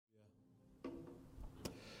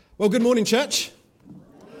Well, good morning, church.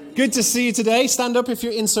 Good to see you today. Stand up if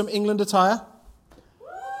you're in some England attire.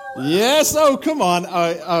 Yes. Oh, come on.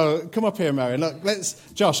 Oh, come up here, Mary. Look,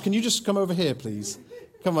 Josh, can you just come over here, please?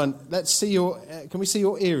 Come on. Let's see can we see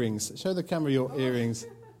your earrings? Show the camera your earrings.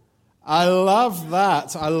 I love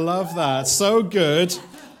that. I love that. So good.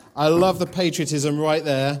 I love the patriotism right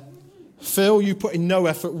there. Phil, you put in no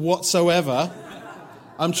effort whatsoever.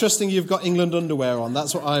 I'm trusting you've got England underwear on.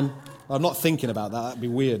 That's what I'm not thinking about that. That'd be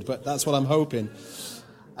weird, but that's what I'm hoping.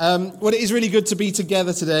 Well, it is really good to be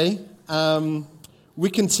together today.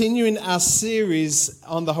 We're continuing our series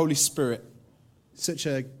on the Holy Spirit. Such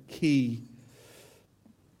a key,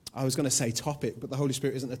 I was going to say topic, but the Holy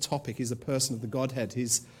Spirit isn't a topic. He's the person of the Godhead.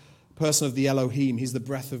 He's the person of the Elohim. He's the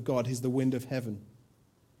breath of God. He's the wind of heaven.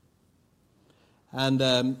 And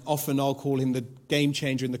often I'll call him the game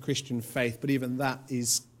changer in the Christian faith, but even that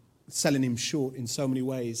is selling him short in so many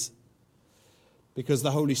ways. Because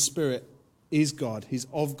the Holy Spirit is God, he's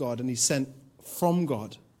of God, and he's sent from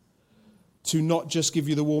God to not just give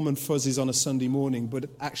you the warm and fuzzies on a Sunday morning, but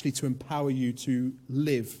actually to empower you to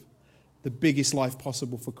live the biggest life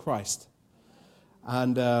possible for Christ.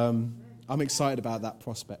 And I'm excited about that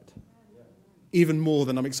prospect. Even more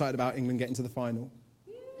than I'm excited about England getting to the final.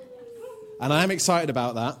 And I am excited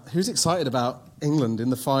about that. Who's excited about England in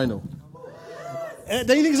the final? Don't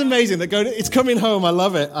you think it's amazing that it's coming home? I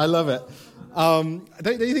love it. I love it. Don't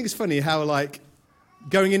you think it's funny how, like,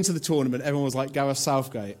 going into the tournament, everyone was like, Gareth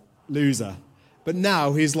Southgate, loser. But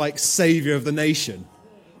now he's like saviour of the nation.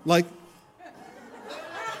 Like,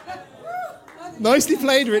 nicely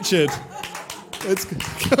played, Richard.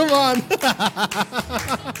 Come on.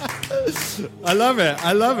 I love it.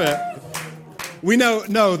 I love it. We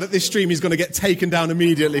know that this stream is going to get taken down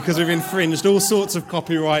immediately because we've infringed all sorts of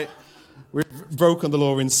copyright. We've broken the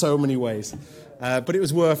law in so many ways. But it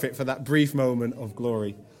was worth it for that brief moment of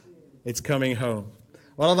glory. It's coming home.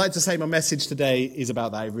 Well, I'd like to say my message today is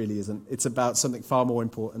about that. It really isn't. It's about something far more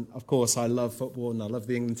important. Of course, I love football and I love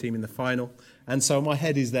the England team in the final. And so my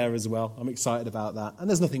head is there as well. I'm excited about that. And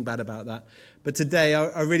there's nothing bad about that. But today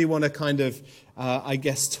I really want to kind of,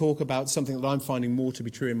 talk about something that I'm finding more to be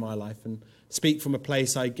true in my life and speak from a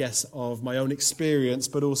place, I guess, of my own experience,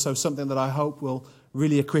 but also something that I hope will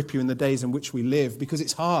really equip you in the days in which we live, because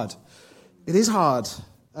it's hard. It is hard.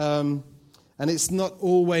 And it's not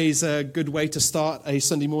always a good way to start a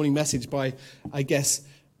Sunday morning message by, I guess,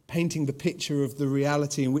 painting the picture of the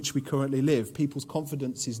reality in which we currently live. People's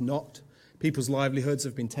confidence is knocked. People's livelihoods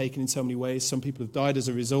have been taken in so many ways. Some people have died as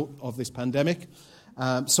a result of this pandemic.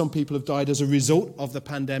 Some people have died as a result of the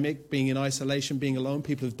pandemic, being in isolation, being alone.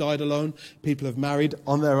 People have died alone. People have married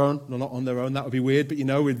on their own. No, not on their own. That would be weird, but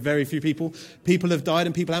with very few people. People have died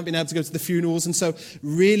and people haven't been able to go to the funerals. And so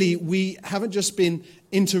really, we haven't just been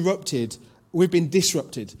interrupted. We've been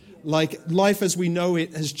disrupted. Like, life as we know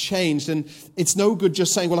it has changed. And it's no good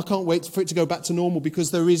just saying, well, I can't wait for it to go back to normal,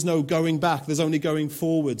 because there is no going back. There's only going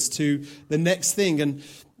forwards to the next thing. And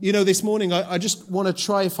this morning, I just want to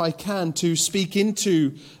try, if I can, to speak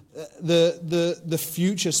into the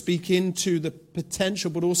future, speak into the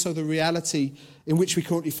potential, but also the reality in which we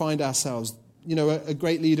currently find ourselves. A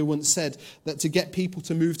great leader once said that to get people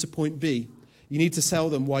to move to point B, you need to tell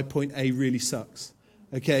them why point A really sucks.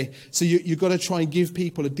 Okay? So you've got to try and give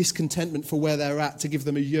people a discontentment for where they're at, to give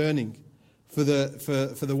them a yearning for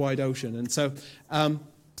the wide ocean. And so,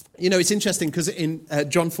 it's interesting because in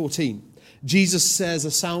John 14, Jesus says a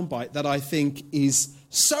soundbite that I think is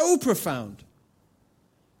so profound,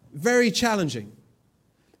 very challenging.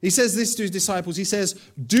 He says this to his disciples. He says,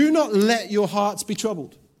 "Do not let your hearts be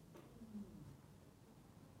troubled."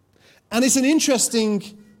 And it's an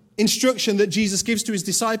interesting instruction that Jesus gives to his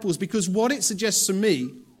disciples, because what it suggests to me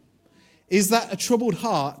is that a troubled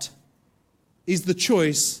heart is the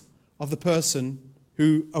choice of the person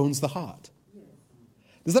who owns the heart.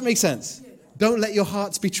 Does that make sense? Don't let your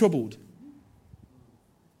hearts be troubled.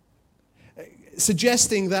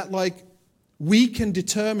 Suggesting that, we can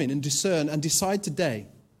determine and discern and decide today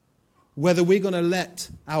whether we're going to let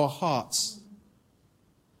our hearts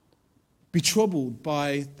be troubled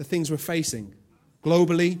by the things we're facing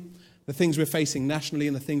globally, the things we're facing nationally,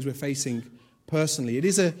 and the things we're facing personally. It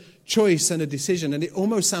is a choice and a decision, and it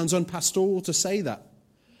almost sounds unpastoral to say that.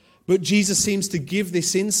 But Jesus seems to give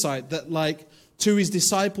this insight that, to his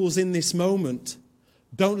disciples in this moment,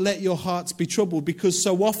 don't let your hearts be troubled, because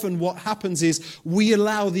so often what happens is we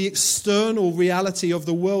allow the external reality of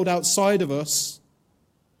the world outside of us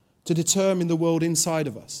to determine the world inside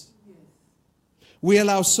of us. We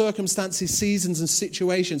allow circumstances, seasons and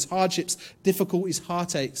situations, hardships, difficulties,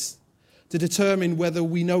 heartaches to determine whether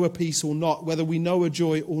we know a peace or not, whether we know a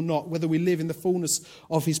joy or not, whether we live in the fullness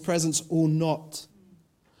of his presence or not.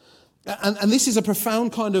 And this is a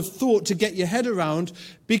profound kind of thought to get your head around,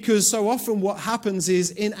 because so often what happens is,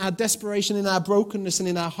 in our desperation, in our brokenness, and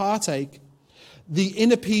in our heartache, the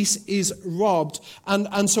inner peace is robbed.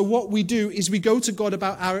 And so what we do is we go to God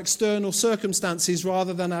about our external circumstances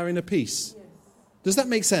rather than our inner peace. Does that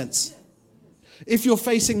make sense? If you're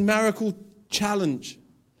facing marital challenge,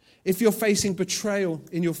 if you're facing betrayal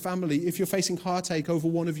in your family, if you're facing heartache over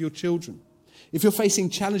one of your children, if you're facing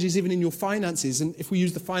challenges even in your finances, and if we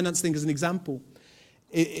use the finance thing as an example,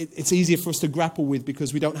 it's easier for us to grapple with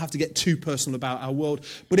because we don't have to get too personal about our world.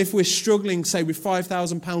 But if we're struggling, say, with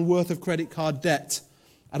 £5,000 worth of credit card debt,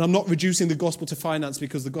 and I'm not reducing the gospel to finance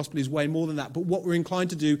because the gospel is way more than that, but what we're inclined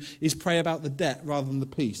to do is pray about the debt rather than the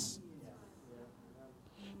peace.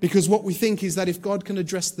 Because what we think is that if God can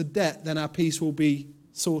address the debt, then our peace will be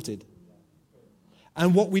sorted.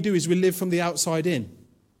 And what we do is we live from the outside in.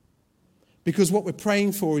 Because what we're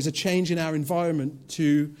praying for is a change in our environment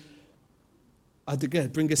to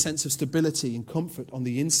bring a sense of stability and comfort on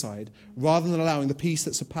the inside, rather than allowing the peace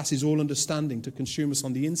that surpasses all understanding to consume us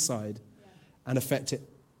on the inside and affect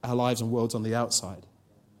our lives and worlds on the outside.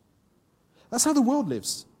 That's how the world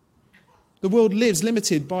lives. The world lives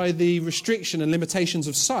limited by the restriction and limitations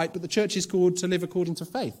of sight, but the church is called to live according to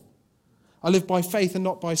faith. I live by faith and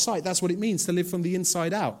not by sight. That's what it means to live from the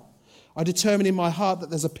inside out. I determine in my heart that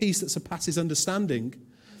there's a peace that surpasses understanding.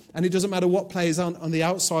 And it doesn't matter what plays on the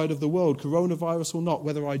outside of the world, coronavirus or not,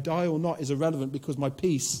 whether I die or not is irrelevant, because my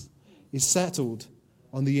peace is settled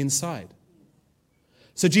on the inside.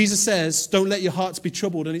 So Jesus says, don't let your hearts be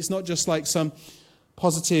troubled. And it's not just like some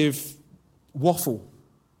positive waffle.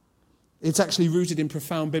 It's actually rooted in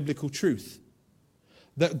profound biblical truth.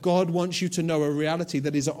 That God wants you to know a reality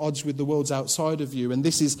that is at odds with the world's outside of you. And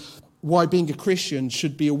this is why being a Christian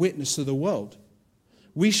should be a witness to the world.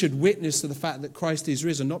 We should witness to the fact that Christ is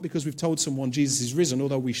risen, not because we've told someone Jesus is risen,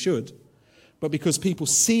 although we should, but because people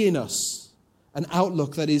see in us an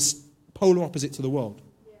outlook that is polar opposite to the world.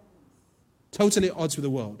 Totally at odds with the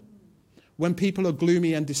world. When people are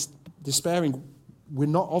gloomy and despairing, we're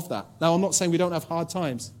not of that. Now, I'm not saying we don't have hard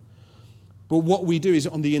times, but what we do is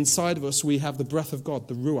on the inside of us, we have the breath of God,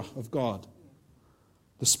 the Ruach of God,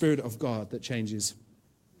 the Spirit of God that changes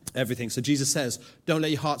everything. So Jesus says, don't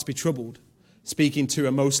let your hearts be troubled. Speaking to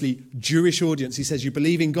a mostly Jewish audience, he says, you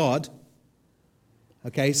believe in God.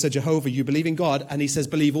 Okay, so Jehovah, you believe in God. And he says,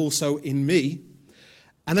 believe also in me.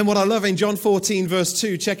 And then what I love in John 14, verse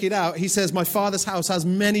 2, check it out. He says, my Father's house has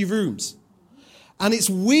many rooms. And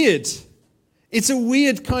it's weird. It's a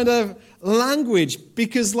weird kind of language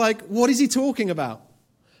because, like, what is he talking about?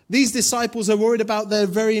 These disciples are worried about their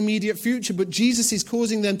very immediate future, but Jesus is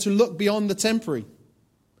causing them to look beyond the temporary.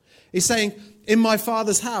 He's saying, in my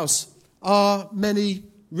Father's house are many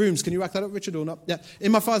rooms. Can you rack that up, Richard, or not? Yeah.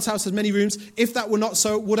 In my Father's house there's many rooms. If that were not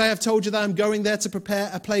so, would I have told you that I'm going there to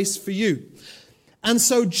prepare a place for you? And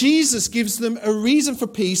so Jesus gives them a reason for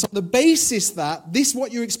peace on the basis that this,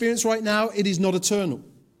 what you experience right now, it is not eternal.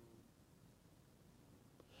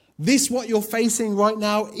 This, what you're facing right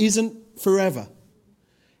now, isn't forever.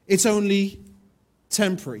 It's only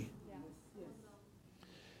temporary.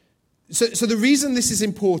 So the reason this is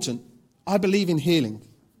important, I believe in healing.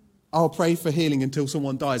 I'll pray for healing until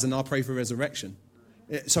someone dies, and I'll pray for resurrection.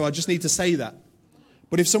 So I just need to say that.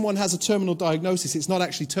 But if someone has a terminal diagnosis, it's not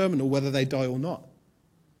actually terminal whether they die or not.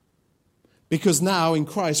 Because now in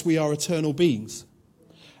Christ we are eternal beings.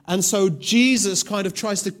 And so Jesus kind of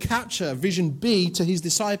tries to capture vision B to his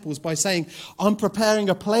disciples by saying, I'm preparing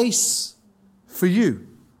a place for you.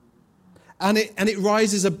 And it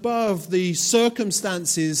rises above the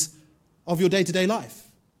circumstances of your day-to-day life.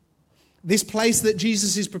 This place that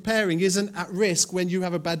Jesus is preparing isn't at risk when you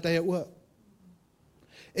have a bad day at work.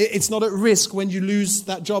 It's not at risk when you lose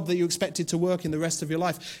that job that you expected to work in the rest of your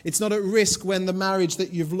life. It's not at risk when the marriage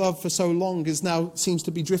that you've loved for so long is now seems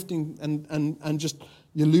to be drifting and just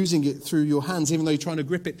you're losing it through your hands, even though you're trying to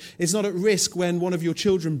grip it. It's not at risk when one of your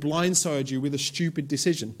children blindsides you with a stupid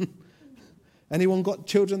decision. Anyone got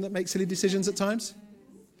children that make silly decisions at times?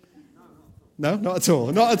 No, not at all.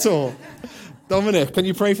 Not at all. Dominic, can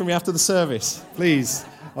you pray for me after the service? Please.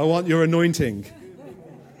 I want your anointing.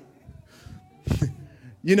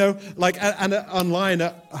 You know, like, and online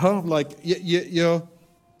at home, like, your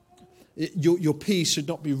peace should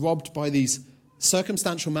not be robbed by these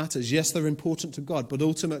circumstantial matters. Yes, they're important to God, but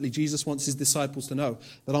ultimately Jesus wants his disciples to know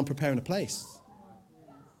that I'm preparing a place.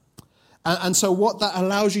 And so what that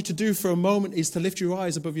allows you to do for a moment is to lift your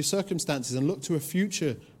eyes above your circumstances and look to a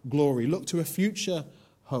future glory, look to a future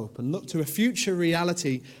hope and look to a future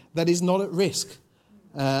reality that is not at risk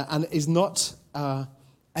and is not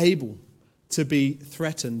able to be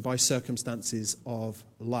threatened by circumstances of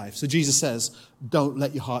life. So Jesus says, don't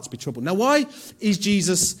let your hearts be troubled. Now, why is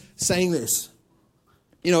Jesus saying this?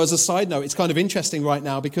 You know, as a side note, it's kind of interesting right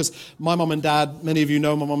now because my mum and dad, many of you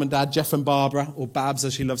know my mum and dad, Jeff and Barbara, or Babs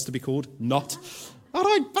as she loves to be called, not. All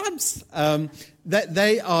right, Babs.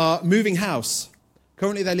 They are moving house.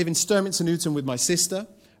 Currently they live in Sturminster Newton with my sister,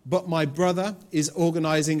 but my brother is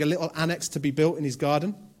organising a little annex to be built in his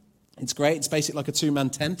garden. It's great. It's basically like a two-man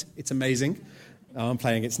tent. It's amazing. I'm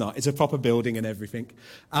playing. It's not. It's a proper building and everything.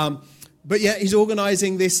 But yeah, he's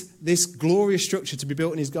organising this glorious structure to be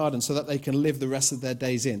built in his garden so that they can live the rest of their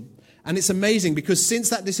days in. And it's amazing because since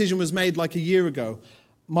that decision was made like a year ago,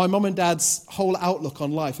 my mum and dad's whole outlook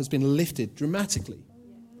on life has been lifted dramatically.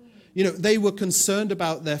 You know, they were concerned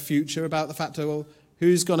about their future, about the fact of, well,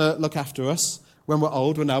 who's going to look after us when we're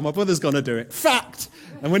old? Well, now my brother's going to do it. Fact!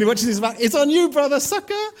 And when he watches this back, it's on you, brother,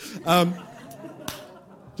 sucker!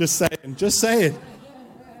 Just saying.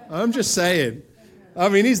 I'm just saying. I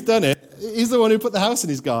mean, he's done it. He's the one who put the house in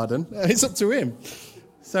his garden. It's up to him.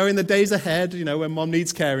 So in the days ahead, you know, when mom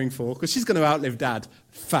needs caring for, because she's going to outlive dad.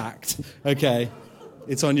 Fact. Okay.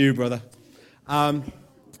 It's on you, brother. No,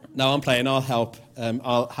 I'm playing. I'll help.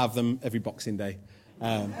 I'll have them every Boxing Day.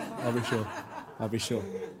 I'll be sure.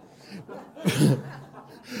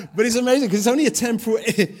 But it's amazing because it's only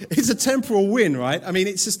a temporal win, right? I mean,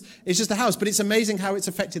 it's just a house, but it's amazing how it's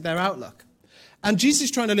affected their outlook. And Jesus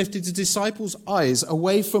is trying to lift his disciples' eyes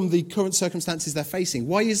away from the current circumstances they're facing.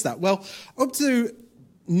 Why is that? Well, up to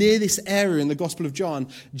near this area in the Gospel of John,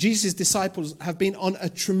 Jesus' disciples have been on a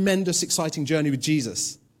tremendous, exciting journey with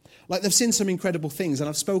Jesus. Like, they've seen some incredible things, and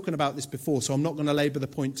I've spoken about this before, so I'm not going to labor the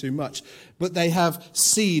point too much. But they have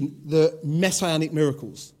seen the messianic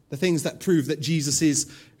miracles, the things that prove that Jesus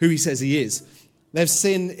is who he says he is. They've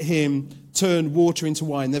seen him turn water into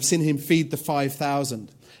wine. They've seen him feed the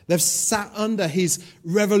 5,000. They've sat under his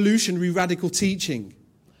revolutionary radical teaching.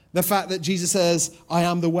 The fact that Jesus says, I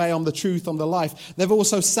am the way, I'm the truth, I'm the life. They've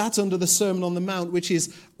also sat under the Sermon on the Mount, which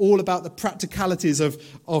is all about the practicalities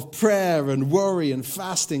of prayer and worry and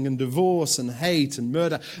fasting and divorce and hate and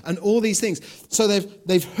murder and all these things. So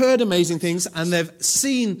they've heard amazing things and they've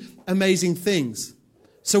seen amazing things.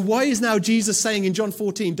 So why is now Jesus saying in John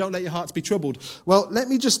 14, don't let your hearts be troubled? Well, let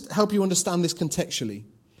me just help you understand this contextually.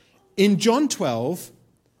 In John 12,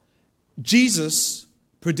 Jesus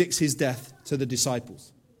predicts his death to the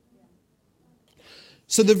disciples.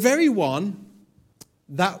 So the very one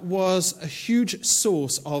that was a huge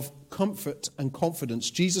source of comfort and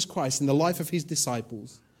confidence, Jesus Christ, in the life of his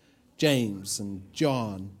disciples, James and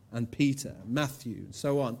John and Peter, Matthew, and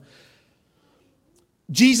so on.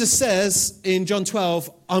 Jesus says in John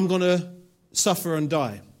 12, I'm going to suffer and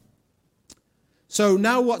die. So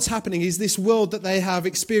now what's happening is this world that they have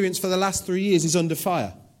experienced for the last 3 years is under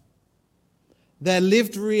fire. Their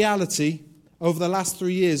lived reality over the last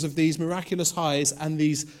 3 years of these miraculous highs and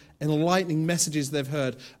these enlightening messages they've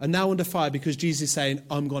heard are now under fire because Jesus is saying,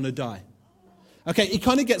 I'm going to die. Okay, it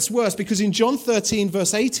kind of gets worse because in John 13,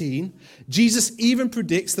 verse 18, Jesus even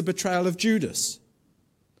predicts the betrayal of Judas.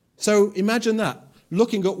 So imagine that,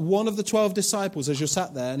 looking at one of the 12 disciples as you're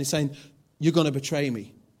sat there and he's saying, you're going to betray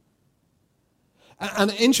me.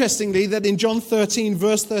 And interestingly, that in John 13,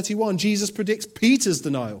 verse 31, Jesus predicts Peter's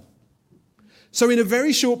denial. So in a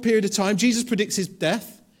very short period of time, Jesus predicts his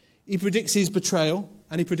death, he predicts his betrayal,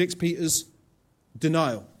 and he predicts Peter's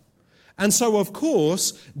denial. And so, of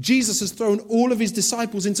course, Jesus has thrown all of his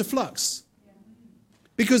disciples into flux.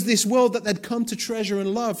 Because this world that they'd come to treasure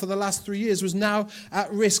and love for the last 3 years was now at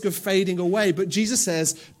risk of fading away. But Jesus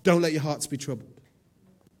says, don't let your hearts be troubled.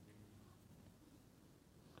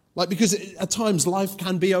 Like, because at times life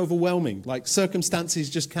can be overwhelming. Like, circumstances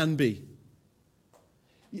just can be.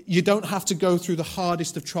 You don't have to go through the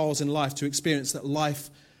hardest of trials in life to experience that life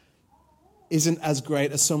isn't as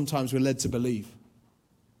great as sometimes we're led to believe.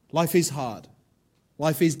 Life is hard.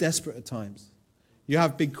 Life is desperate at times. You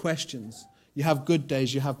have big questions. You have good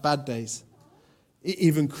days. You have bad days.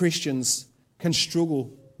 Even Christians can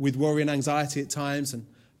struggle with worry and anxiety at times and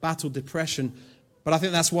battle depression. But I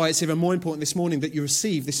think that's why it's even more important this morning that you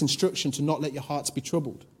receive this instruction to not let your hearts be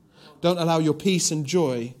troubled. Don't allow your peace and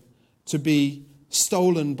joy to be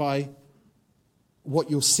stolen by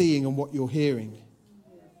what you're seeing and what you're hearing.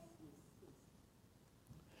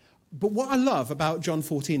 But what I love about John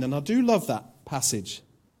 14, and I do love that passage,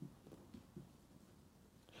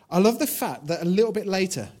 I love the fact that a little bit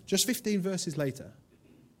later, just 15 verses later,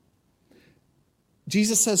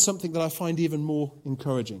 Jesus says something that I find even more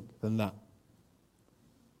encouraging than that.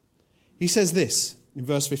 He says this, in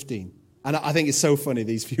verse 15. And I think it's so funny,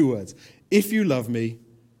 these few words. If you love me,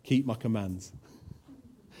 keep my commands.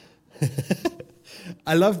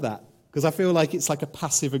 I love that because I feel like it's like a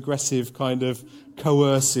passive-aggressive kind of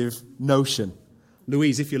coercive notion.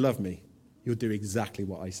 Louise, if you love me, you'll do exactly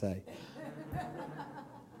what I say.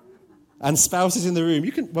 And spouses in the room,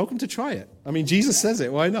 welcome to try it. I mean, Jesus says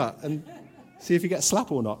it, why not? And see if you get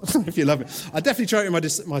slap or not, if you love me. I definitely try it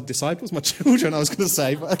with my disciples, my children, I was going to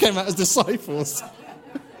say, but I came out as disciples.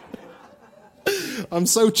 I'm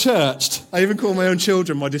so churched. I even call my own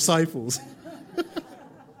children my disciples.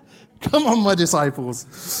 Come on, my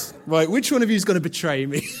disciples. Right, which one of you is going to betray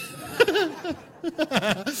me?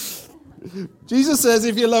 Jesus says,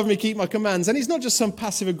 if you love me, keep my commands. And it's not just some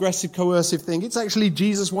passive-aggressive, coercive thing. It's actually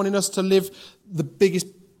Jesus wanting us to live the biggest,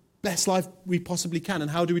 best life we possibly can. And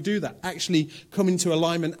how do we do that? Actually come into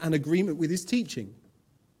alignment and agreement with his teaching.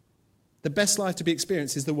 The best life to be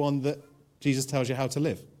experienced is the one that Jesus tells you how to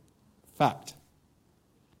live. Fact.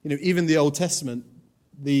 You know, even the Old Testament,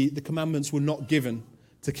 the commandments were not given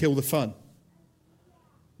to kill the fun.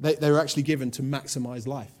 They were actually given to maximize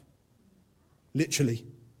life. Literally.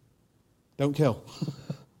 Don't kill.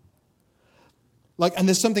 And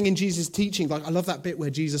there's something in Jesus' teaching. I love that bit where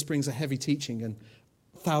Jesus brings a heavy teaching and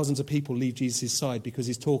thousands of people leave Jesus' side because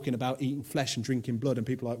he's talking about eating flesh and drinking blood. And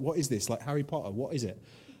people are like, what is this? Like Harry Potter, what is it?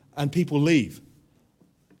 And people leave.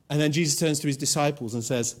 And then Jesus turns to his disciples and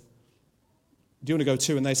says, do you want to go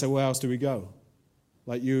too? And they say, where else do we go?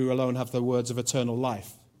 Like you alone have the words of eternal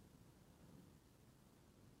life.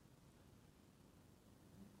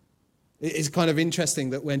 It's kind of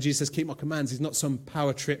interesting that when Jesus says, keep my commands, he's not some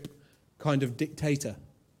power trip kind of dictator.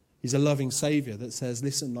 He's a loving Savior that says,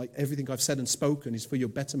 listen, like everything I've said and spoken is for your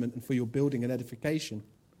betterment and for your building and edification.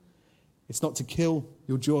 It's not to kill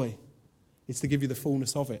your joy. It's to give you the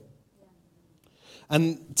fullness of it.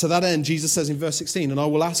 And to that end, Jesus says in verse 16, and I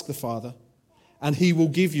will ask the Father, and he will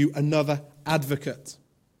give you another advocate.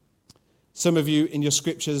 Some of you in your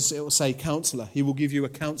scriptures, it will say counselor. He will give you a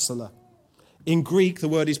counselor. In Greek, the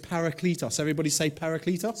word is parakletos. Everybody say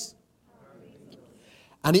parakletos?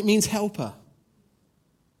 And it means helper.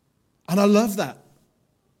 And I love that.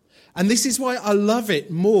 And this is why I love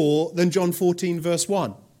it more than John 14, verse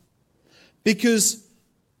 1. Because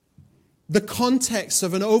the context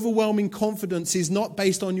of an overwhelming confidence is not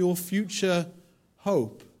based on your future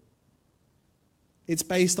hope. It's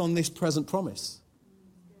based on this present promise.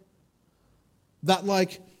 That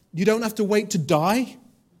you don't have to wait to die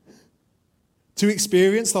to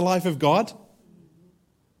experience the life of God.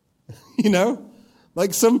 You know?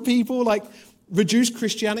 Some people, reduce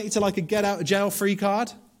Christianity to a get-out-of-jail-free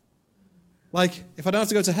card. If I don't have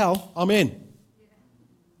to go to hell, I'm in.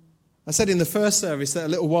 I said in the first service that a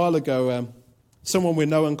little while ago, someone we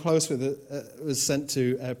know and close with was sent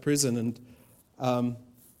to prison, and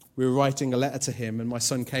we were writing a letter to him, and my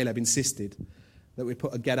son Caleb insisted that we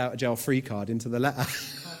put a get-out-of-jail-free card into the letter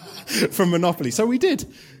from Monopoly. So we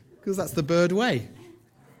did. Because that's the bird way.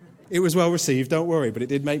 It was well received, don't worry, but it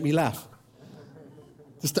did make me laugh.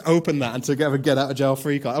 Just to open that and to get out of jail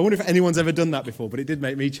free card. I wonder if anyone's ever done that before, but it did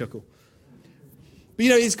make me chuckle. But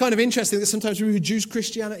it's kind of interesting that sometimes we reduce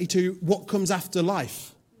Christianity to what comes after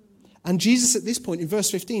life. And Jesus at this point in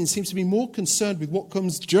verse 15 seems to be more concerned with what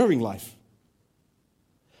comes during life.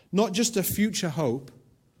 Not just a future hope,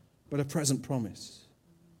 but a present promise.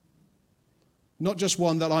 Not just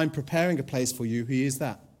one that I'm preparing a place for you, he is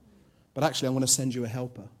that. But actually, I'm going to send you a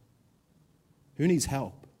helper. Who needs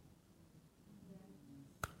help?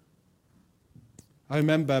 I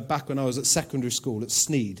remember back when I was at secondary school at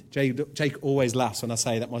Sneed. Jake always laughs when I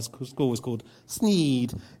say that my school was called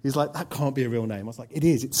Sneed. He's like, that can't be a real name. I was like, it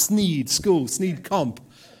is. It's Sneed School, Sneed Comp.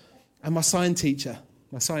 And my science teacher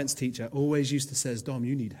always used to say, Dom,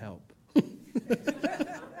 you need help.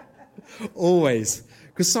 Always.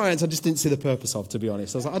 Because science, I just didn't see the purpose of, to be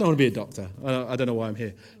honest. I was like, I don't want to be a doctor. I don't know why I'm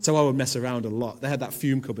here. So I would mess around a lot. They had that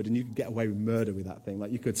fume cupboard, and you could get away with murder with that thing.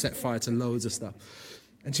 You could set fire to loads of stuff.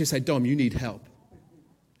 And she'd say, Dom, you need help.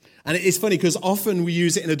 And it's funny, because often we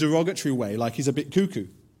use it in a derogatory way, like he's a bit cuckoo.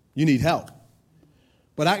 You need help.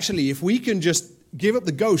 But actually, if we can just give up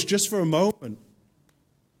the ghost just for a moment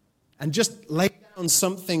and just lay down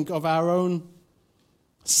something of our own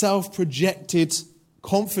self-projected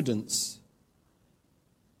confidence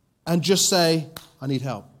and just say, I need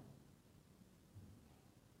help.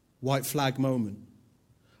 White flag moment.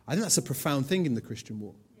 I think that's a profound thing in the Christian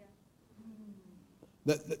walk.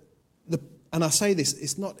 Yeah. And I say this,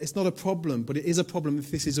 it's not a problem, but it is a problem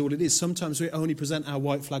if this is all it is. Sometimes we only present our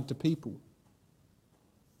white flag to people.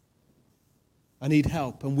 I need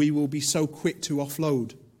help, and we will be so quick to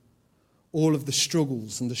offload all of the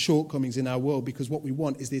struggles and the shortcomings in our world, because what we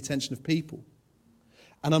want is the attention of people.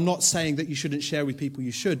 And I'm not saying that you shouldn't share with people,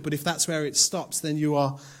 you should, but if that's where it stops, then you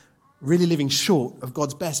are really living short of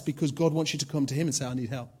God's best, because God wants you to come to him and say, I need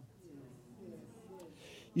help.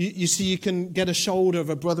 You see, you can get a shoulder of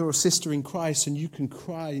a brother or sister in Christ, and you can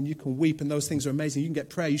cry and you can weep, and those things are amazing. You can get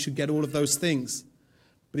prayer, you should get all of those things.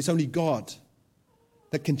 But it's only God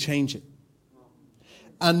that can change it.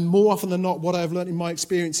 And more often than not, what I've learned in my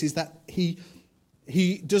experience is that he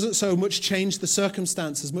doesn't so much change the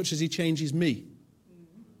circumstance as much as he changes me.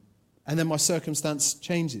 And then my circumstance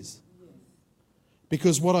changes.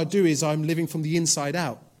 Because what I do is I'm living from the inside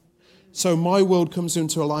out. So my world comes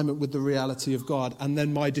into alignment with the reality of God, and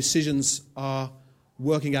then my decisions are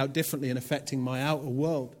working out differently and affecting my outer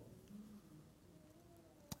world.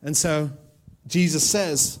 And so Jesus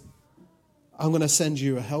says, I'm going to send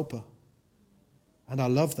you a helper. And I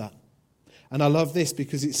love that. And I love this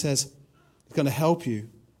because it says it's going to help you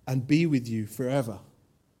and be with you forever.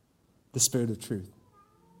 The Spirit of truth.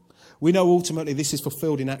 We know ultimately this is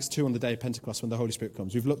fulfilled in Acts 2 on the day of Pentecost when the Holy Spirit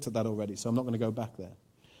comes. We've looked at that already, so I'm not going to go back there.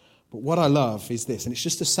 But what I love is this, and it's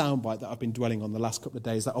just a soundbite that I've been dwelling on the last couple of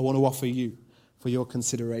days that I want to offer you for your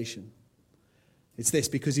consideration. It's this,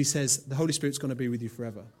 because he says the Holy Spirit's going to be with you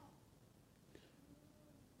forever.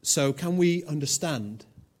 So can we understand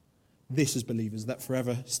this as believers, that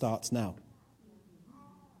forever starts now?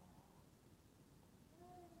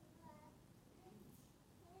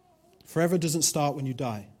 Forever doesn't start when you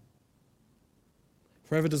die.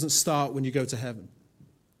 Forever doesn't start when you go to heaven.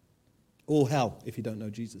 Or hell, if you don't know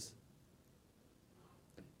Jesus.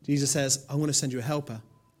 Jesus says, I want to send you a helper,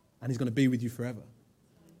 and he's going to be with you forever.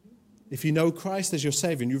 If you know Christ as your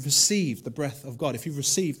Savior, and you've received the breath of God, if you've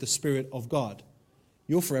received the Spirit of God,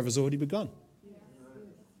 your forever's already begun.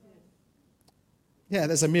 Yeah,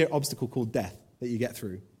 there's a mere obstacle called death that you get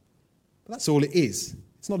through. But that's all it is.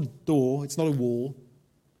 It's not a door, it's not a wall.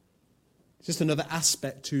 It's just another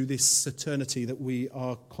aspect to this eternity that we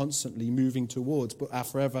are constantly moving towards. But our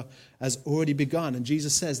forever has already begun. And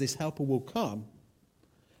Jesus says this helper will come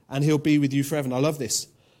and he'll be with you forever. And I love this.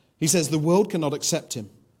 He says the world cannot accept him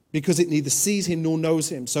because it neither sees him nor knows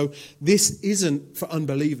him. So this isn't for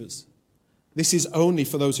unbelievers. This is only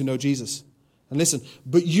for those who know Jesus. And listen,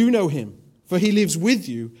 but you know him, for he lives with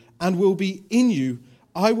you and will be in you.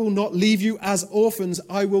 I will not leave you as orphans.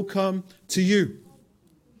 I will come to you.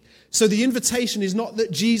 So the invitation is not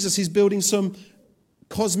that Jesus is building some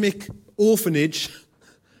cosmic orphanage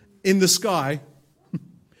in the sky.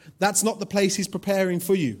 That's not the place he's preparing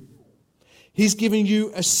for you. He's giving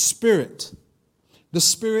you a spirit, the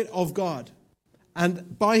Spirit of God.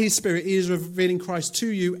 And by his Spirit, he is revealing Christ to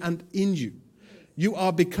you and in you. You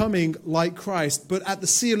are becoming like Christ, but at the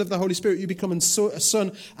seal of the Holy Spirit, you become a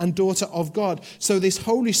son and daughter of God. So this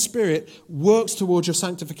Holy Spirit works towards your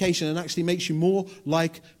sanctification and actually makes you more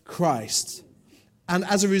like Christ. And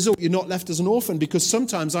as a result, you're not left as an orphan, because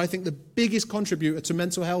sometimes I think the biggest contributor to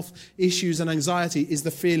mental health issues and anxiety is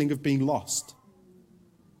the feeling of being lost.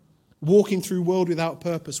 Walking through world without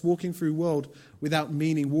purpose, walking through world without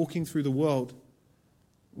meaning, walking through the world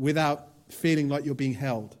without feeling like you're being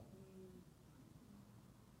held.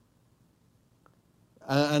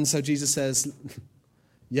 And so Jesus says,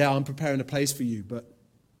 yeah, I'm preparing a place for you, but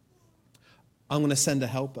I'm going to send a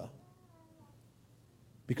helper.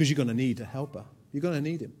 Because you're going to need a helper. You're going to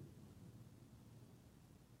need him.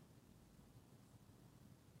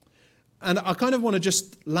 And I kind of want to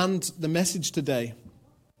just land the message today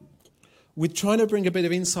with trying to bring a bit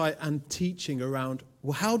of insight and teaching around,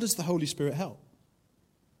 well, how does the Holy Spirit help?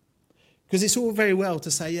 Because it's all very well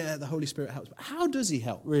to say, yeah, the Holy Spirit helps. But how does he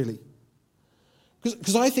help, really?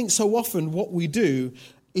 Because I think so often what we do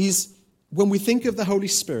is when we think of the Holy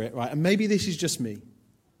Spirit, right, and maybe this is just me,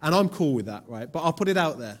 and I'm cool with that, right, but I'll put it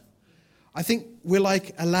out there. I think we're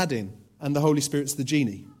like Aladdin and the Holy Spirit's the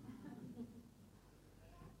genie.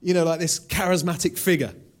 You know, like this charismatic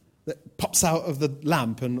figure that pops out of the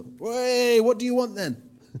lamp and, hey, what do you want then?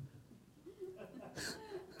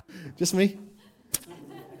 Just me?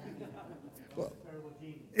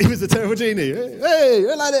 He was a terrible genie. Hey,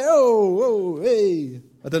 Aladdin, oh, hey.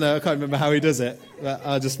 I don't know, I can't remember how he does it. But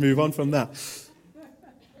I'll just move on from that.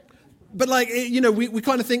 But like, you know, we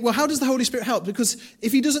kind of think, well, how does the Holy Spirit help? Because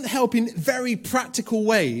if he doesn't help in very practical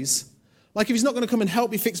ways, like if he's not going to come and help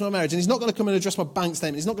me fix my marriage, and he's not going to come and address my bank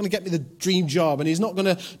statement, he's not going to get me the dream job, and he's not going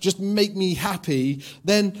to just make me happy,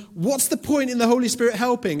 then what's the point in the Holy Spirit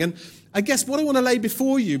helping? And I guess what I want to lay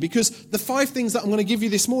before you, because the 5 things that I'm going to give you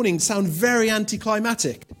this morning sound very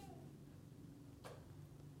anticlimactic.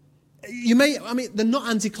 They're not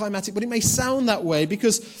anticlimactic, but it may sound that way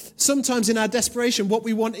because sometimes in our desperation, what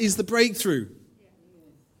we want is the breakthrough.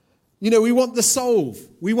 We want the solve.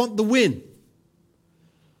 We want the win.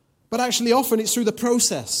 But actually, often it's through the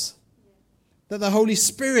process that the Holy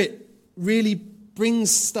Spirit really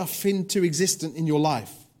brings stuff into existence in your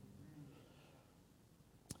life.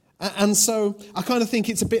 And so I kind of think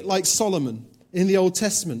it's a bit like Solomon in the Old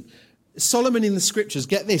Testament. Solomon in the scriptures,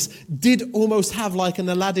 get this, did almost have like an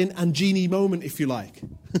Aladdin and genie moment, if you like.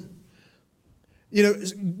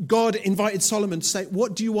 God invited Solomon to say,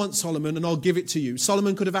 what do you want, Solomon? And I'll give it to you.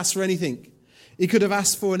 Solomon could have asked for anything. He could have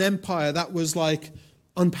asked for an empire that was like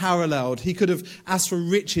unparalleled. He could have asked for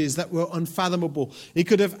riches that were unfathomable. He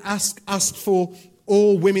could have asked for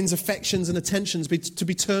all women's affections and attentions to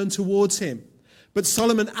be turned towards him. But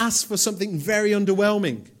Solomon asked for something very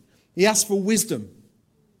underwhelming. He asked for wisdom.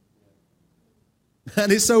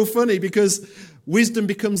 And it's so funny because wisdom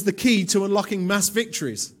becomes the key to unlocking mass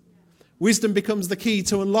victories. Wisdom becomes the key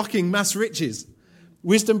to unlocking mass riches.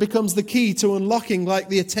 Wisdom becomes the key to unlocking like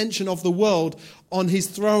the attention of the world on his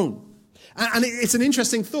throne. And it's an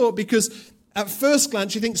interesting thought because at first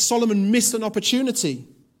glance you think Solomon missed an opportunity.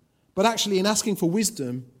 But actually in asking for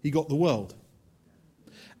wisdom, he got the world.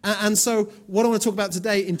 And so what I want to talk about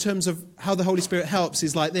today in terms of how the Holy Spirit helps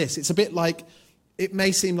is like this. It's a bit like, it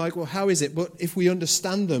may seem like, well, how is it? But if we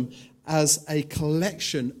understand them as a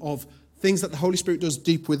collection of things that the Holy Spirit does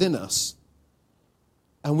deep within us,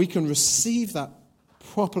 and we can receive that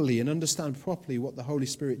properly and understand properly what the Holy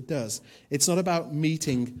Spirit does. It's not about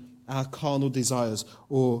meeting our carnal desires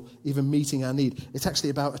or even meeting our need. It's actually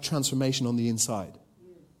about a transformation on the inside.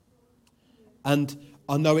 And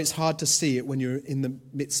I know it's hard to see it when you're in the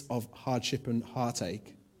midst of hardship and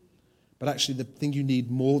heartache. But actually the thing you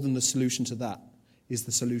need more than the solution to that is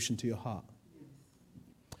the solution to your heart.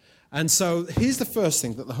 And so here's the first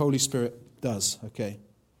thing that the Holy Spirit does, okay?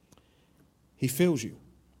 He fills you.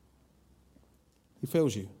 He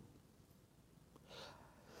fills you.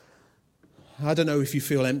 I don't know if you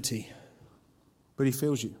feel empty, but he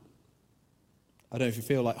fills you. I don't know if you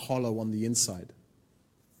feel like hollow on the inside.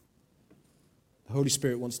 The Holy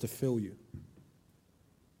Spirit wants to fill you.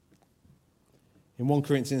 In 1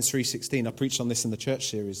 Corinthians 3:16, I preached on this in the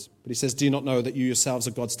church series, but he says, do you not know that you yourselves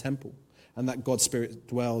are God's temple and that God's Spirit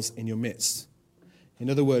dwells in your midst?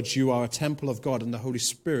 In other words, you are a temple of God and the Holy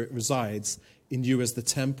Spirit resides in you as the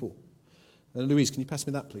temple. Louise, can you pass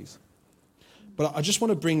me that, please? But I just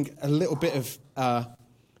want to bring a little bit of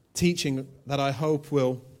teaching that I hope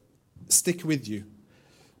will stick with you.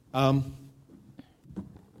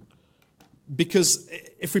 Because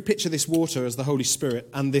if we picture this water as the Holy Spirit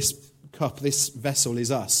and this cup, this vessel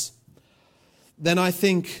is us, then I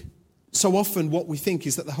think so often what we think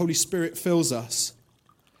is that the Holy Spirit fills us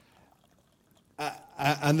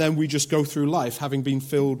and then we just go through life having been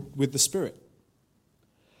filled with the Spirit.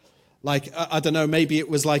 Like, I don't know, maybe it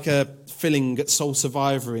was like a filling at Soul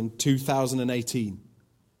Survivor in 2018.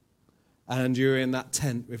 And you're in that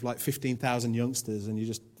tent with like 15,000 youngsters and you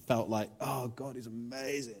just felt like, oh, God is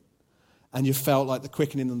amazing. And you felt like the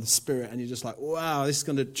quickening of the Spirit and you're just like, wow, this is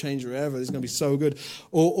going to change forever. This is going to be so good.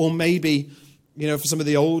 Or maybe, for some of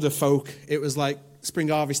the older folk, it was like Spring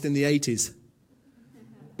Harvest in the 80s.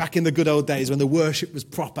 Back in the good old days when the worship was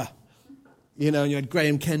proper. And you had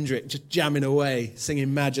Graham Kendrick just jamming away,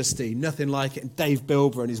 singing Majesty, nothing like it, and Dave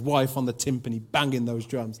Bilber and his wife on the timpani banging those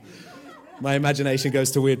drums. My imagination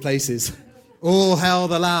goes to weird places. All hail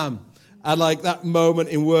the Lamb. And like that moment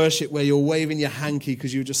in worship where you're waving your hanky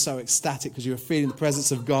because you were just so ecstatic because you were feeling the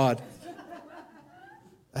presence of God.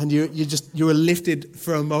 And you were lifted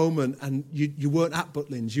for a moment and you weren't at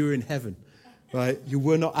Butlins, you were in heaven. Right? You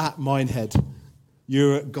were not at Minehead. You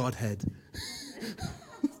were at Godhead.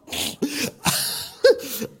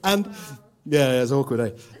 And yeah, it's awkward,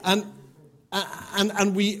 eh?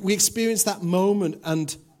 And we experience that moment,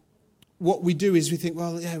 and what we do is we think,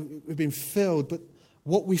 well, yeah, we've been filled, but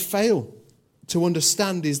what we fail to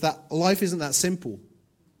understand is that life isn't that simple.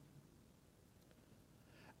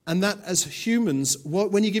 And that as humans,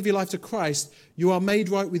 when you give your life to Christ, you are made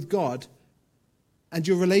right with God, and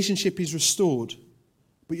your relationship is restored,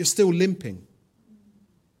 but you're still limping.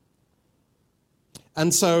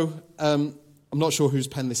 And so, I'm not sure whose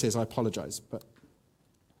pen this is, I apologize, but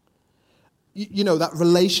that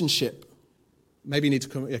relationship, maybe you need to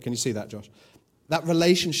come, yeah, can you see that, Josh? That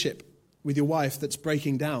relationship with your wife that's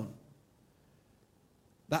breaking down,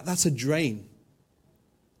 that's a drain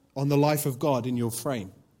on the life of God in your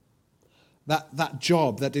frame. That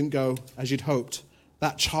job that didn't go as you'd hoped,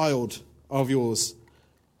 that child of yours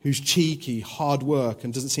who's cheeky, hard work,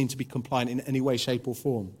 and doesn't seem to be compliant in any way, shape, or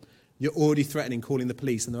form. You're already threatening calling the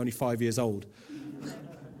police and they're only 5 years old.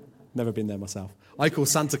 Never been there myself. I call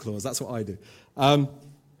Santa Claus, that's what I do.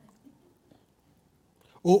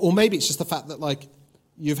 Or maybe it's just the fact that, like,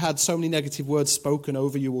 you've had so many negative words spoken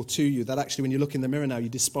over you or to you that actually when you look in the mirror now, you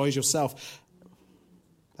despise yourself.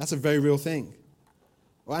 That's a very real thing.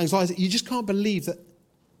 Or anxiety, you just can't believe that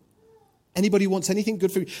anybody wants anything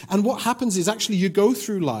good for you. And what happens is actually you go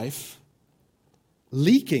through life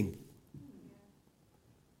leaking.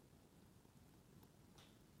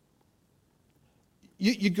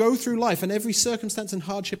 You go through life, and every circumstance and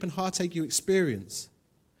hardship and heartache you experience,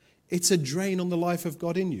 it's a drain on the life of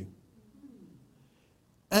God in you.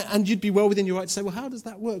 And you'd be well within your right to say, well, how does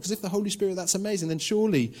that work? Because if the Holy Spirit, that's amazing, then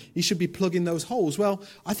surely He should be plugging those holes. Well,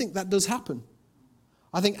 I think that does happen.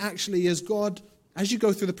 I think actually as you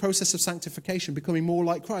go through the process of sanctification, becoming more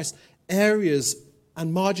like Christ, areas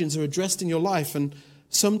and margins are addressed in your life, and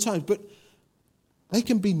sometimes, but they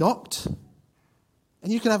can be knocked.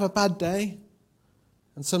 And you can have a bad day.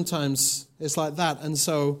 And sometimes it's like that. And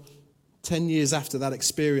so 10 years after that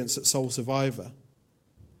experience at Soul Survivor,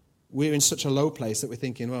 we're in such a low place that we're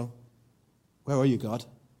thinking, well, where are you, God?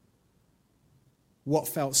 What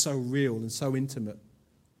felt so real and so intimate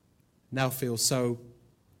now feels so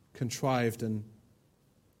contrived and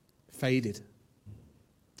faded.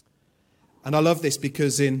 And I love this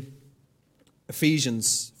because in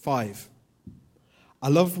Ephesians 5, I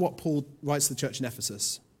love what Paul writes to the church in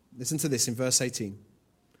Ephesus. Listen to this in verse 18.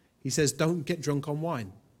 He says, don't get drunk on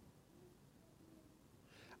wine.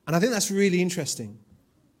 And I think that's really interesting.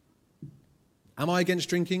 Am I against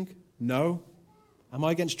drinking? No. Am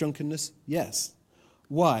I against drunkenness? Yes.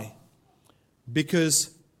 Why?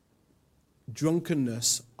 Because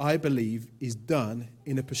drunkenness, I believe, is done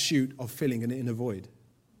in a pursuit of filling an inner void.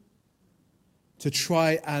 To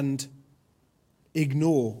try and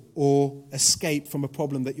ignore or escape from a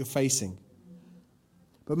problem that you're facing.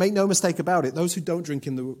 But make no mistake about it, those who don't drink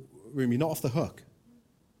in the room, you're not off the hook.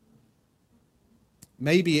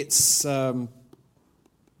 Maybe it's... help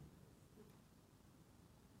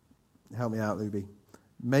me out, Luby.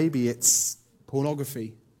 Maybe it's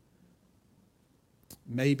pornography.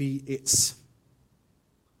 Maybe it's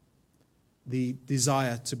the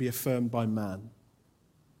desire to be affirmed by man.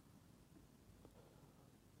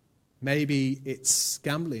 Maybe it's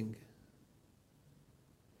gambling.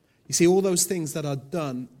 You see, all those things that are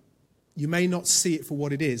done, you may not see it for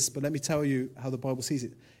what it is, but let me tell you how the Bible sees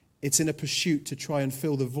it. It's in a pursuit to try and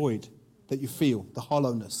fill the void that you feel, the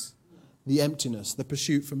hollowness, the emptiness, the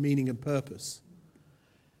pursuit for meaning and purpose.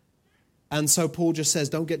 And so Paul just says,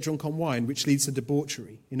 don't get drunk on wine, which leads to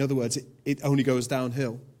debauchery. In other words, it only goes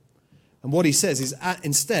downhill. And what he says is,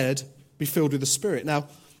 instead, be filled with the Spirit. Now,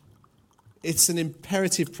 it's an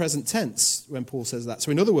imperative present tense when Paul says that.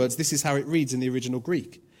 So in other words, this is how it reads in the original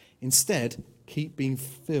Greek. Instead, keep being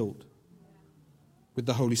filled with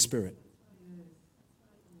the Holy Spirit.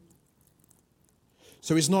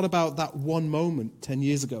 So it's not about that one moment 10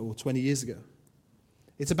 years ago or 20 years ago.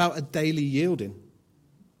 It's about a daily yielding.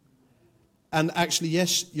 And actually,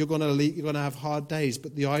 yes, you're going to have hard days,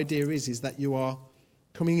 but the idea is that you are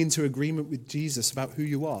coming into agreement with Jesus about who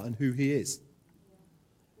you are and who He is.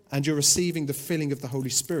 And you're receiving the filling of the Holy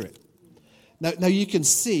Spirit. Now you can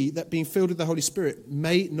see that being filled with the Holy Spirit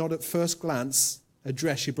may not at first glance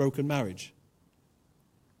address your broken marriage.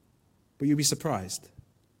 But you'll be surprised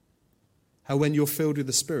how when you're filled with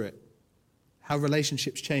the Spirit, how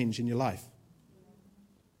relationships change in your life.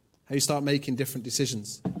 How you start making different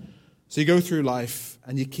decisions. So you go through life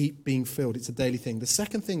and you keep being filled. It's a daily thing. The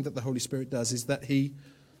second thing that the Holy Spirit does is that He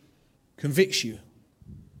convicts you.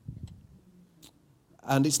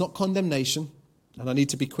 And it's not condemnation, and I need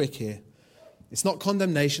to be quick here. It's not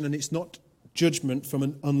condemnation and it's not judgment from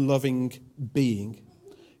an unloving being.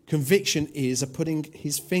 Conviction is a putting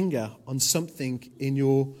His finger on something in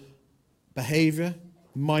your behavior,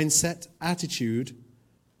 mindset, attitude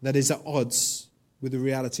that is at odds with the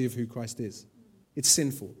reality of who Christ is. It's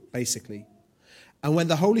sinful, basically. And when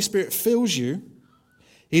the Holy Spirit fills you,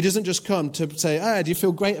 He doesn't just come to say, do you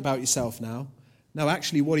feel great about yourself now? No,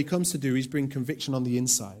 actually what He comes to do is bring conviction on the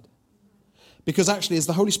inside. Because actually as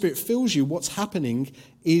the Holy Spirit fills you, what's happening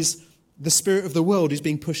is the spirit of the world is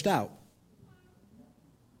being pushed out.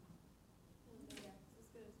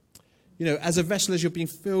 You know, as a vessel, as you're being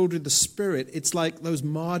filled with the Spirit, it's like those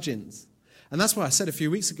margins. And that's why I said a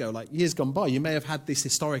few weeks ago, like years gone by, you may have had this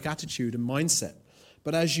historic attitude and mindset.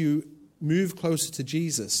 But as you move closer to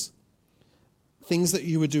Jesus, things that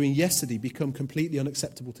you were doing yesterday become completely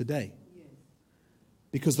unacceptable today.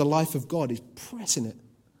 Because the life of God is pressing it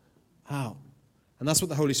out. And that's what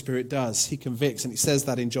the Holy Spirit does. He convicts, and it says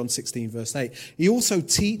that in John 16, verse 8. He also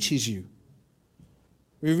teaches you.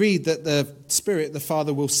 We read that the Spirit, the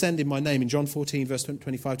Father, will send in my name, in John 14, verse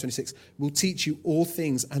 25, 26, will teach you all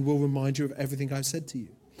things and will remind you of everything I've said to you.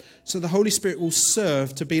 So the Holy Spirit will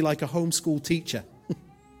serve to be like a homeschool teacher.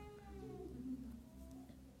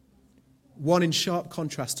 One in sharp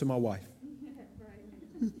contrast to my wife.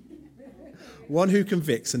 One who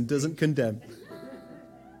convicts and doesn't condemn.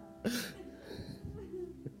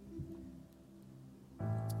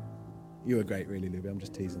 You were great, really, Louie. I'm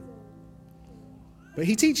just teasing. But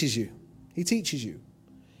he teaches you. He teaches you.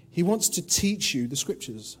 He wants to teach you the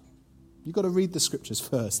scriptures. You've got to read the scriptures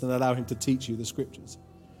first and allow him to teach you the scriptures.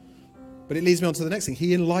 But it leads me on to the next thing.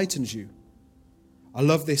 He enlightens you. I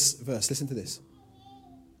love this verse. Listen to this.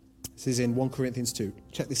 This is in 1 Corinthians 2.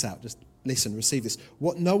 Check this out. Just listen, receive this.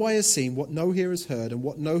 What no eye has seen, what no ear has heard, and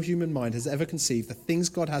what no human mind has ever conceived, the things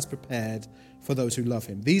God has prepared for those who love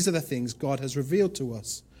him. These are the things God has revealed to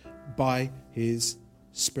us by his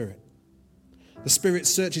Spirit. The Spirit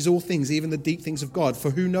searches all things, even the deep things of God,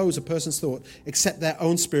 for who knows a person's thought except their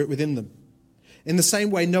own spirit within them? In the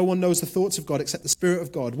same way, no one knows the thoughts of God except the Spirit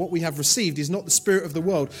of God. What we have received is not the spirit of the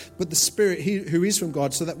world, but the Spirit who is from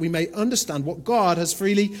God, so that we may understand what God has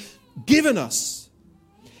freely given us.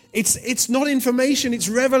 It's not information, it's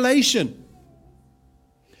revelation.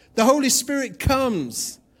 The Holy Spirit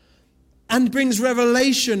comes and brings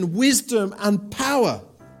revelation, wisdom, and power.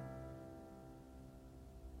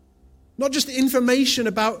 Not just information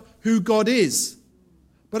about who God is,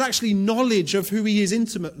 but actually knowledge of who he is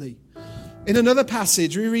intimately. In another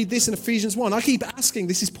passage, we read this in Ephesians 1. I keep asking,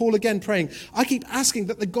 this is Paul again praying, I keep asking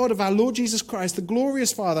that the God of our Lord Jesus Christ, the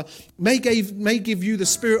glorious Father, may give you the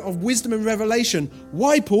spirit of wisdom and revelation.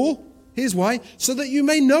 Why, Paul? Here's why. So that you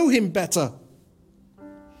may know him better.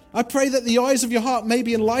 I pray that the eyes of your heart may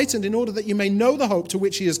be enlightened in order that you may know the hope to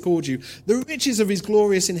which he has called you, the riches of his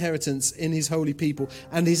glorious inheritance in his holy people,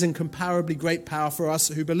 and his incomparably great power for us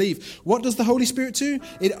who believe. What does the Holy Spirit do?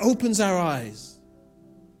 It opens our eyes,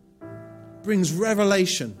 brings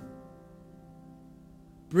revelation,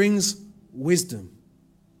 brings wisdom.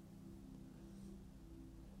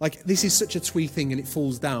 Like, this is such a twee thing and it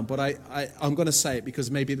falls down, but I'm going to say it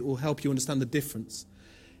because maybe it will help you understand the difference.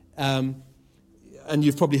 And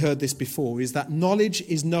you've probably heard this before, is that knowledge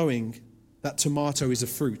is knowing that tomato is a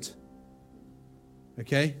fruit.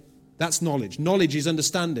 Okay? That's knowledge. Knowledge is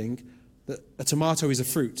understanding that a tomato is a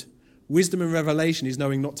fruit. Wisdom and revelation is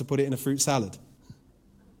knowing not to put it in a fruit salad.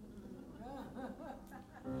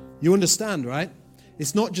 You understand, right?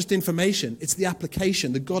 It's not just information, it's the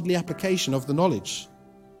application, the godly application of the knowledge.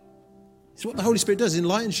 It's what the Holy Spirit does, it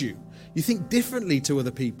enlightens you. You think differently to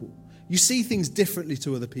other people. You see things differently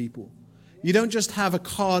to other people. You don't just have a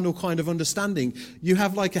carnal kind of understanding. You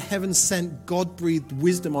have like a heaven-sent, God-breathed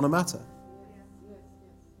wisdom on a matter.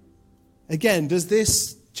 Again, does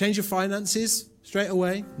this change your finances straight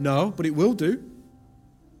away? No, but it will do.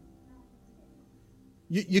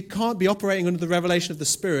 You can't be operating under the revelation of the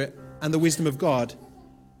Spirit and the wisdom of God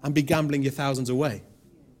and be gambling your thousands away.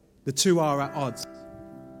 The two are at odds.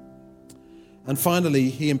 And finally,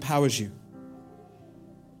 he empowers you.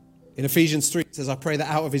 In Ephesians 3, it says, I pray that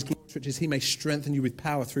out of his glorious riches he may strengthen you with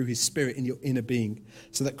power through his Spirit in your inner being,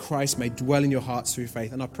 so that Christ may dwell in your hearts through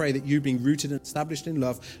faith. And I pray that you, being rooted and established in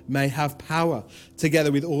love, may have power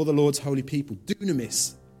together with all the Lord's holy people.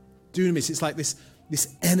 Dunamis. Dunamis, it's like this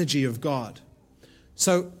energy of God.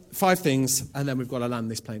 So 5 things, and then we've got to land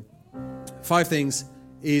this plane. 5 things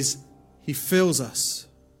is he fills us.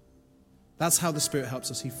 That's how the Spirit helps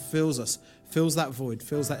us. He fills us, fills that void,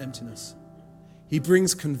 fills that emptiness. He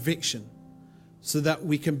brings conviction so that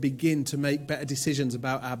we can begin to make better decisions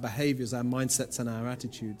about our behaviors, our mindsets, and our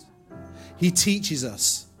attitudes. He teaches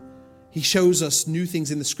us. He shows us new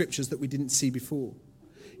things in the scriptures that we didn't see before.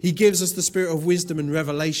 He gives us the spirit of wisdom and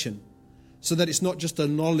revelation so that it's not just a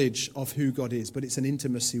knowledge of who God is, but it's an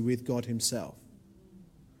intimacy with God himself.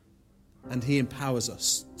 And he empowers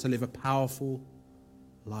us to live a powerful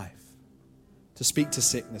life, to speak to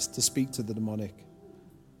sickness, to speak to the demonic,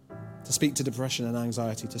 to speak to depression and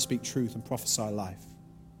anxiety, to speak truth and prophesy life.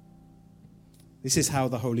 This is how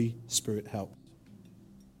the Holy Spirit helps.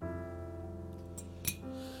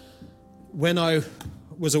 When I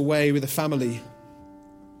was away with a family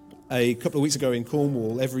a couple of weeks ago in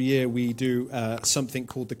Cornwall, every year we do something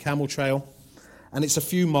called the Camel Trail. And it's a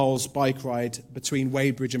few miles bike ride between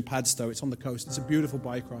Wadebridge and Padstow. It's on the coast. It's a beautiful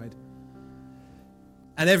bike ride.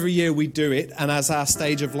 And every year we do it, and as our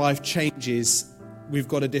stage of life changes, we've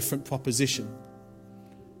got a different proposition.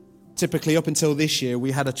 Typically, up until this year,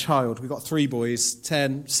 we had a child. We got 3 boys,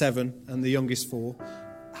 10, 7, and the youngest 4.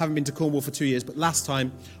 haven't been to Cornwall for 2 years, but last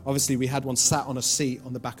time, obviously, we had one sat on a seat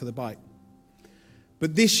on the back of the bike.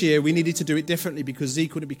 But this year, we needed to do it differently because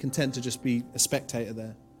Zeke wouldn't be content to just be a spectator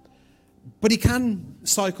there. But he can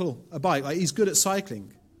cycle a bike. Like, he's good at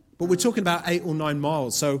cycling. But we're talking about 8 or 9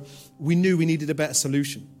 miles, so we knew we needed a better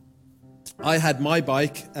solution. I had my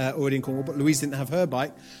bike already in Cornwall, but Louise didn't have her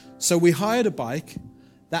bike. So we hired a bike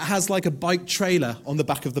that has like a bike trailer on the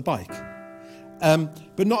back of the bike.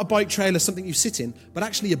 But not a bike trailer, something you sit in, but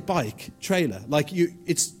actually a bike trailer. Like you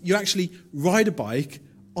actually ride a bike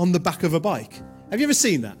on the back of a bike. Have you ever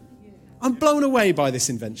seen that? I'm blown away by this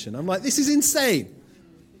invention. I'm like, this is insane.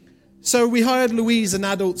 So we hired Louise an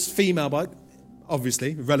adult's female bike,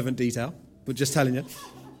 obviously, relevant detail, but just telling you.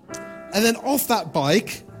 And then off that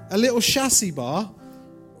bike, a little chassis bar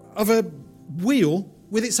of a wheel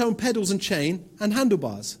with its own pedals and chain and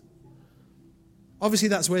handlebars. Obviously,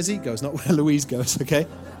 that's where Zeke goes, not where Louise goes, okay?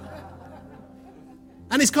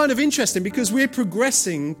 And it's kind of interesting because we're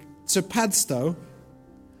progressing to Padstow,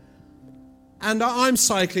 and I'm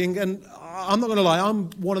cycling, and I'm not going to lie, I'm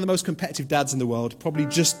one of the most competitive dads in the world, probably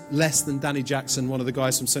just less than Danny Jackson, one of the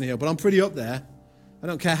guys from Sunny Hill, but I'm pretty up there. I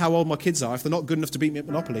don't care how old my kids are. If they're not good enough to beat me at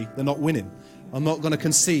Monopoly, they're not winning. I'm not going to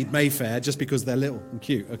concede Mayfair just because they're little and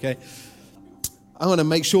cute, okay? I'm going to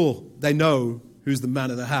make sure they know who's the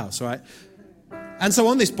man of the house, right? And so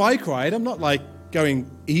on this bike ride, I'm not like going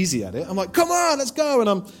easy at it. I'm like, come on, let's go. And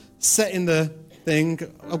I'm setting the thing.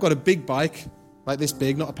 I've got a big bike, like this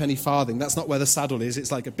big, not a penny farthing. That's not where the saddle is.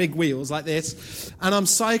 It's like a big wheels like this. And I'm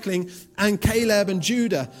cycling, and Caleb and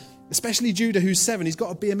Judah, especially Judah, who's 7, he's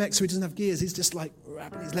got a BMX so he doesn't have gears. He's just like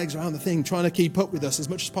wrapping his legs around the thing, trying to keep up with us as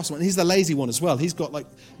much as possible. And he's the lazy one as well. He's got like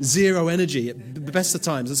 0 energy at the best of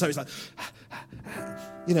times. And so he's like,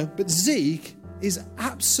 you know, but Zeke is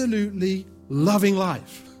absolutely loving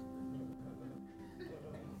life.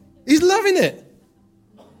 He's loving it.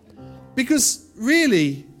 Because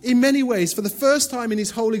really, in many ways, for the first time in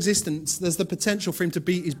his whole existence, there's the potential for him to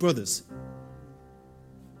beat his brothers.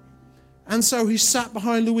 And so he sat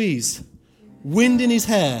behind Louise, wind in his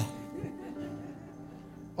hair,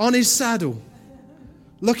 on his saddle,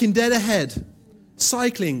 looking dead ahead,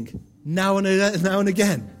 cycling now and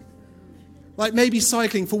again. Like maybe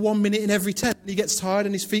cycling for 1 minute in every 10. He gets tired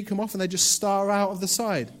and his feet come off and they just star out of the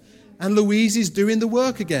side. And Louise is doing the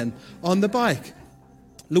work again on the bike.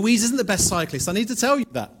 Louise isn't the best cyclist. I need to tell you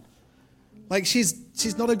that. Like she's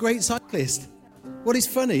not a great cyclist. What is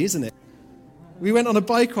funny, isn't it? We went on a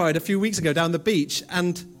bike ride a few weeks ago down the beach,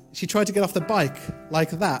 and she tried to get off the bike like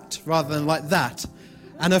that rather than like that.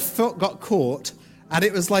 And her foot got caught, and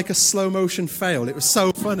it was like a slow motion fail. It was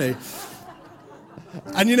so funny.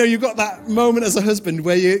 And you know, you've got that moment as a husband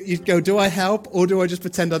where you go, do I help or do I just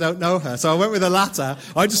pretend I don't know her? So I went with the latter.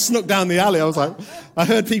 I just snuck down the alley. I was like, I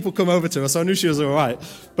heard people come over to her, so I knew she was all right.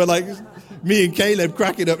 But like me and Caleb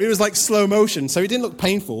cracking up, it was like slow motion. So it didn't look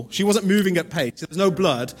painful. She wasn't moving at pace. There was no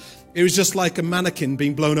blood. It was just like a mannequin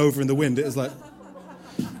being blown over in the wind. It was like,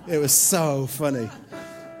 it was so funny.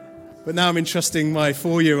 But now I'm entrusting my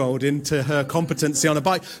 4-year-old into her competency on a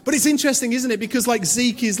bike. But it's interesting, isn't it? Because like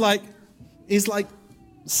Zeke is like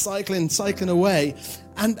cycling away,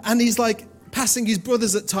 and he's like passing his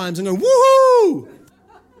brothers at times and going, woohoo!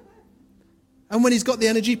 And when he's got the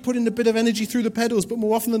energy, putting a bit of energy through the pedals, but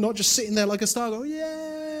more often than not, just sitting there like a star, going,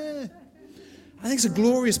 yeah! I think it's a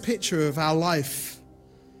glorious picture of our life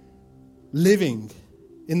living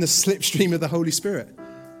in the slipstream of the Holy Spirit.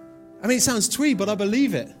 I mean, it sounds twee, but I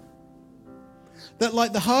believe it. That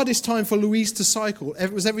like the hardest time for Louise to cycle,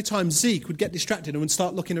 it was every time Zeke would get distracted and would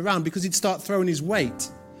start looking around because he'd start throwing his weight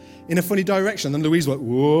in a funny direction. And Louise went,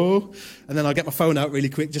 whoa. And then I'll get my phone out really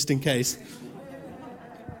quick just in case.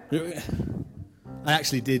 I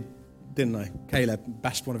actually did, didn't I? Caleb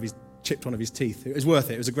chipped one of his teeth. It was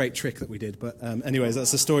worth it. It was a great trick that we did. But anyways,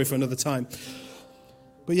 that's a story for another time.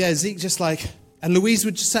 But yeah, Zeke just like, and Louise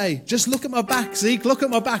would just say, just look at my back, Zeke, look at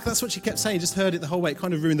my back. That's what she kept saying. Just heard it the whole way. It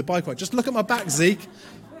kind of ruined the bike ride. Just look at my back, Zeke.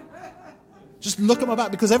 Just look at my back.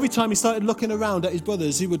 Because every time he started looking around at his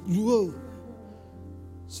brothers, he would, whoa.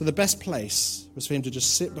 So the best place was for him to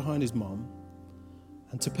just sit behind his mom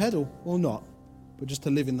and to pedal, or not, but just to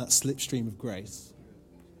live in that slipstream of grace.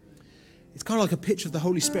 It's kind of like a picture of the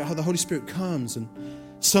Holy Spirit, how the Holy Spirit comes. And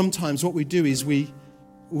sometimes what we do is we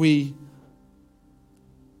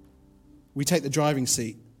take the driving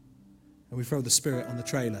seat and we throw the Spirit on the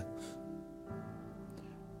trailer.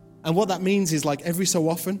 And what that means is like every so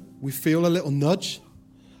often we feel a little nudge.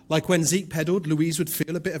 Like when Zeke pedaled, Louise would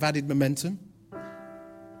feel a bit of added momentum.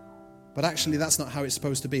 But actually that's not how it's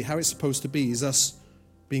supposed to be. How it's supposed to be is us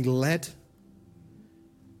being led,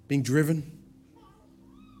 being driven,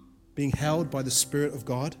 being held by the Spirit of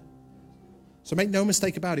God. So make no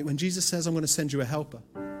mistake about it. When Jesus says, I'm going to send you a helper,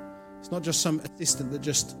 it's not just some assistant that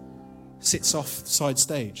just sits off side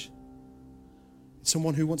stage. It's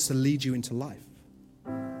someone who wants to lead you into life.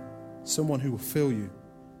 Someone who will fill you,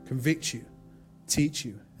 convict you, teach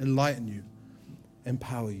you, enlighten you,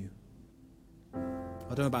 empower you. I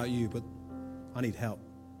don't know about you, but I need help.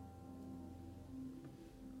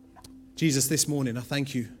 Jesus, this morning, I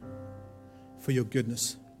thank you for your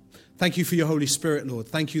goodness. Thank you for your Holy Spirit, Lord.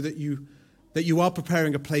 Thank you that you are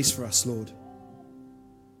preparing a place for us, Lord.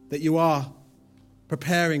 That you are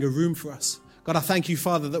preparing a room for us. God, I thank you,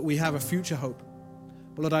 Father, that we have a future hope.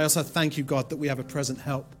 But Lord, I also thank you, God, that we have a present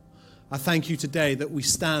help. I thank you today that we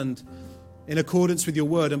stand in accordance with your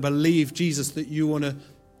word and believe, Jesus, that you want to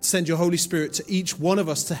send your Holy Spirit to each one of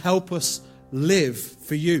us to help us live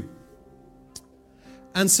for you.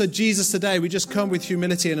 And so, Jesus, today we just come with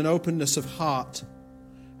humility and an openness of heart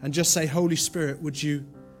and just say, Holy Spirit, would you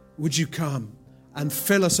come and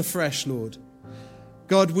fill us afresh, Lord?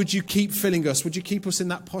 God, would you keep filling us? Would you keep us in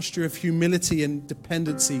that posture of humility and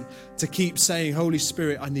dependency to keep saying, Holy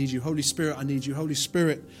Spirit, I need you. Holy Spirit, I need you. Holy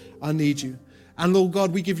Spirit, I need you. And Lord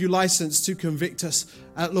God, we give you license to convict us.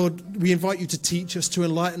 Lord, we invite you to teach us, to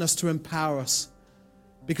enlighten us, to empower us.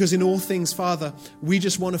 Because in all things, Father, we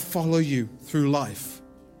just want to follow you through life.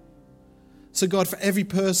 So God, for every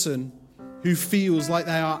person who feels like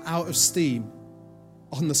they are out of steam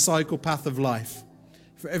on the cycle path of life,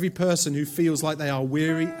 for every person who feels like they are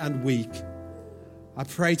weary and weak, I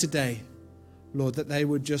pray today, Lord, that they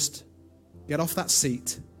would just get off that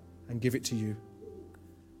seat and give it to you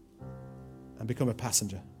and become a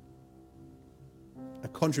passenger, a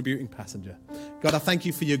contributing passenger. God, I thank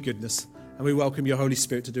you for your goodness, and we welcome your Holy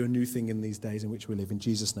Spirit to do a new thing in these days in which we live. In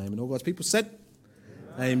Jesus' name. And all God's people said,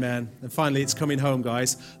 Amen. And finally, it's coming home,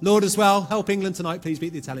 guys. Lord, as well, help England tonight. Please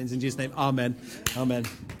beat the Italians in Jesus' name. Amen. Amen.